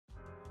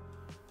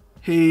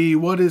Hey,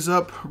 what is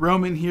up?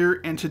 Roman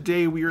here, and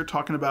today we are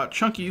talking about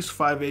Chunkeez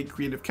 5A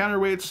creative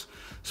counterweights,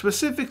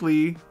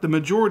 specifically the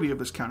majority of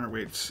his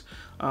counterweights,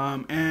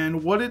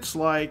 and what it's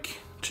like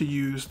to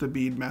use the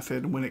bead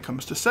method when it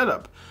comes to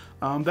setup.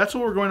 That's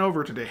what we're going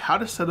over today, how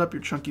to set up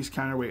your Chunkeez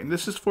counterweight, and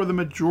this is for the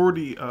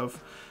majority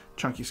of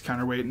Chunkeez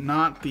counterweight,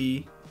 not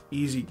the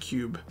easy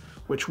cube,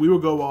 which we will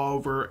go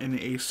over in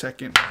a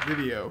second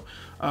video.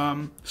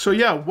 So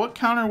yeah, what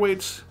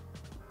counterweights,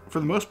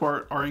 for the most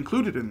part, are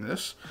included in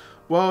this?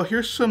 Well,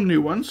 here's some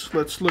new ones.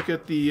 Let's look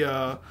at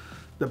the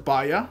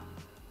Bead.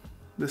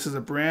 This is a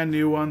brand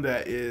new one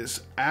that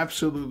is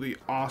absolutely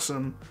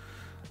awesome.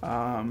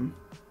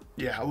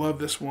 Yeah, I love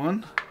this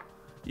one.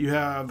 You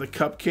have the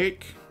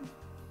Cupcake.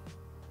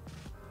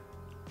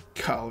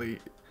 Golly,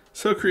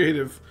 so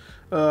creative.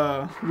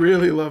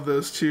 Really love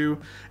those two.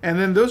 And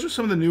then those are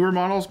some of the newer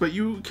models, but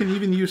you can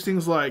even use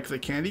things like the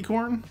Candy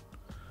Corn.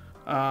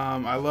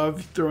 I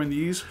love throwing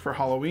these for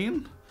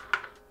Halloween.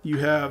 You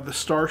have the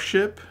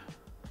Starship,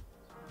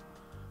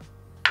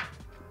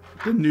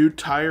 the new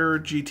Tire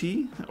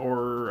GT,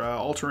 or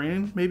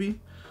All-Terrain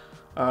maybe.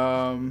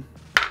 And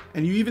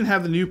you even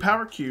have the new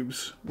Power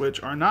Cubes,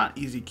 which are not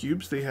easy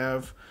cubes. They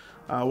have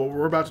what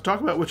we're about to talk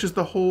about, which is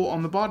the hole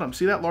on the bottom.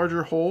 See that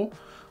larger hole?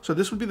 So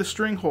this would be the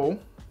string hole,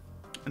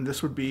 and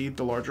this would be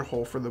the larger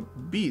hole for the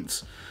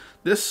beads.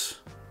 This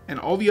and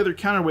all the other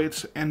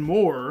counterweights and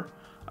more,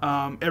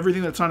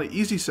 everything that's not an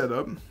easy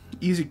setup,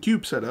 easy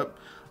cube setup,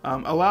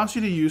 allows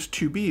you to use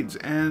two beads.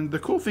 And the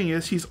cool thing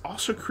is he's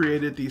also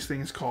created these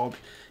things called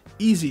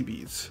easy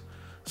beads.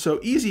 So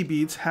easy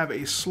beads have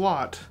a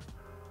slot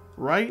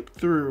right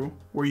through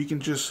where you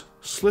can just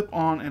slip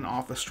on and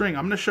off a string.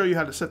 I'm going to show you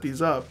how to set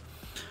these up.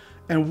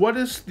 And what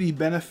is the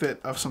benefit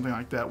of something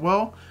like that?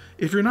 Well,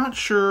 if you're not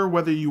sure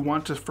whether you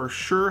want to for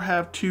sure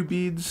have two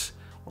beads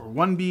or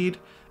one bead,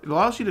 it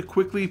allows you to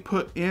quickly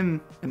put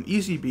in an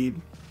easy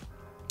bead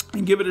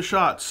and give it a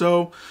shot.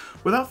 So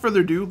without further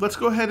ado, let's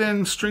go ahead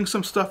and string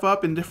some stuff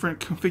up in different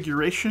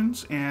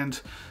configurations and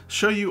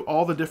show you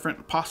all the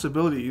different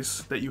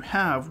possibilities that you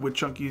have with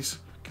Chunkeez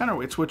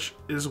counterweights, which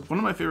is one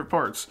of my favorite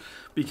parts,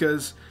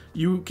 because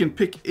you can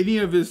pick any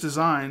of his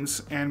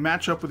designs and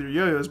match up with your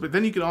yo-yos, but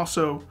then you can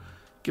also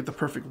get the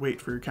perfect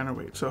weight for your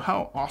counterweight. So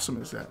how awesome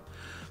is that?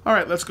 All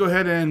right, let's go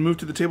ahead and move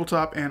to the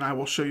tabletop and I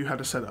will show you how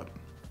to set up.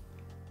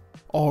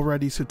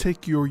 Alrighty, so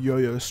take your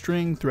yo-yo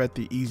string, thread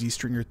the easy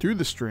stringer through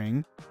the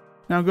string.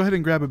 Now go ahead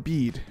and grab a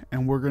bead,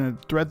 and we're going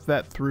to thread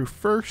that through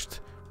first.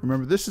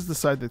 Remember, this is the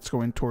side that's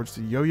going towards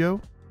the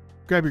yo-yo.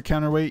 Grab your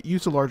counterweight,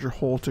 use the larger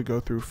hole to go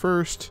through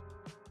first.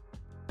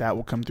 That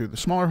will come through the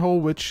smaller hole,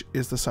 which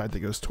is the side that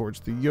goes towards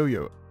the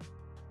yo-yo.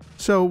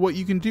 So what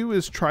you can do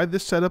is try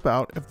this setup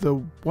out. If the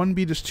one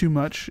bead is too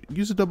much,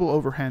 use a double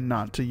overhand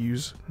knot to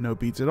use no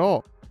beads at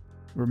all.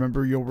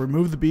 Remember, you'll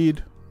remove the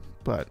bead,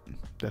 but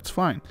that's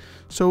fine.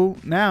 So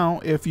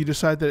now, if you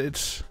decide that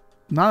it's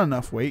not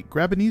enough weight,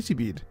 grab an easy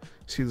bead.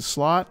 See the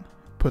slot,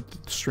 put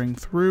the string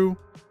through,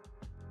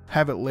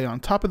 have it lay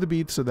on top of the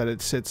bead so that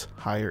it sits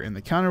higher in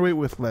the counterweight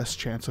with less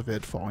chance of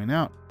it falling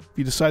out. If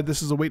you decide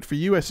this is a weight for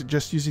you, I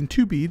suggest using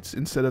two beads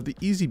instead of the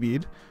easy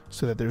bead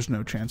so that there's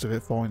no chance of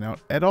it falling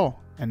out at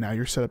all. And now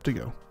you're set up to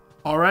go.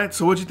 All right,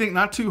 so what'd you think?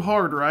 Not too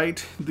hard,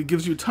 right? It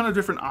gives you a ton of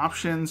different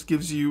options,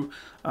 gives you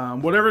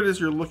whatever it is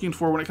you're looking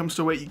for when it comes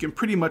to weight. You can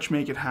pretty much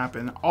make it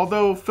happen.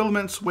 Although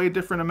filaments weigh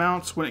different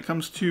amounts when it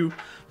comes to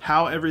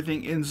how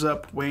everything ends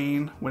up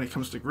weighing when it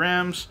comes to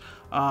grams.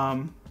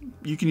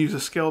 You can use a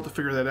scale to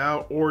figure that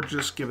out or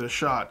just give it a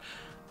shot.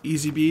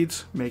 Easy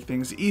beads make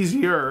things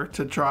easier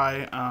to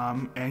try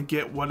and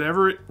get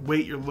whatever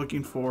weight you're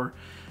looking for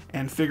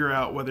and figure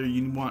out whether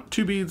you want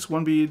two beads,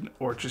 one bead,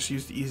 or just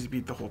use the easy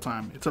bead the whole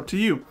time. It's up to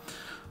you.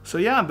 So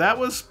yeah, that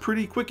was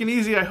pretty quick and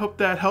easy. I hope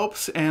that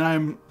helps, and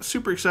I'm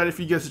super excited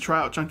for you guys to try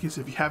out Chunkeez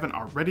if you haven't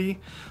already.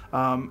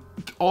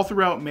 All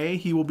throughout May,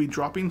 he will be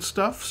dropping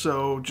stuff,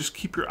 so just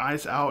keep your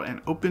eyes out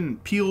and open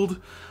and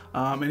peeled.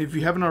 And if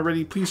you haven't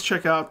already, please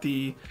check out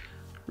the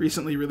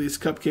recently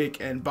released Cupcake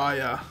and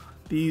Bead.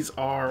 These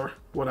are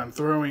what I'm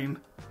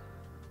throwing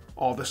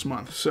all this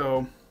month,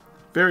 so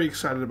very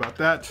excited about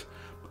that.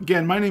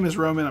 Again, my name is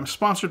Roman. I'm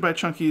sponsored by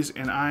Chunkeez,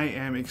 and I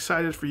am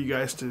excited for you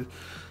guys to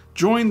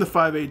join the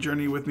 5A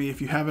journey with me.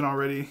 If you haven't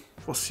already,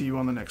 we'll see you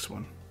on the next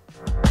one.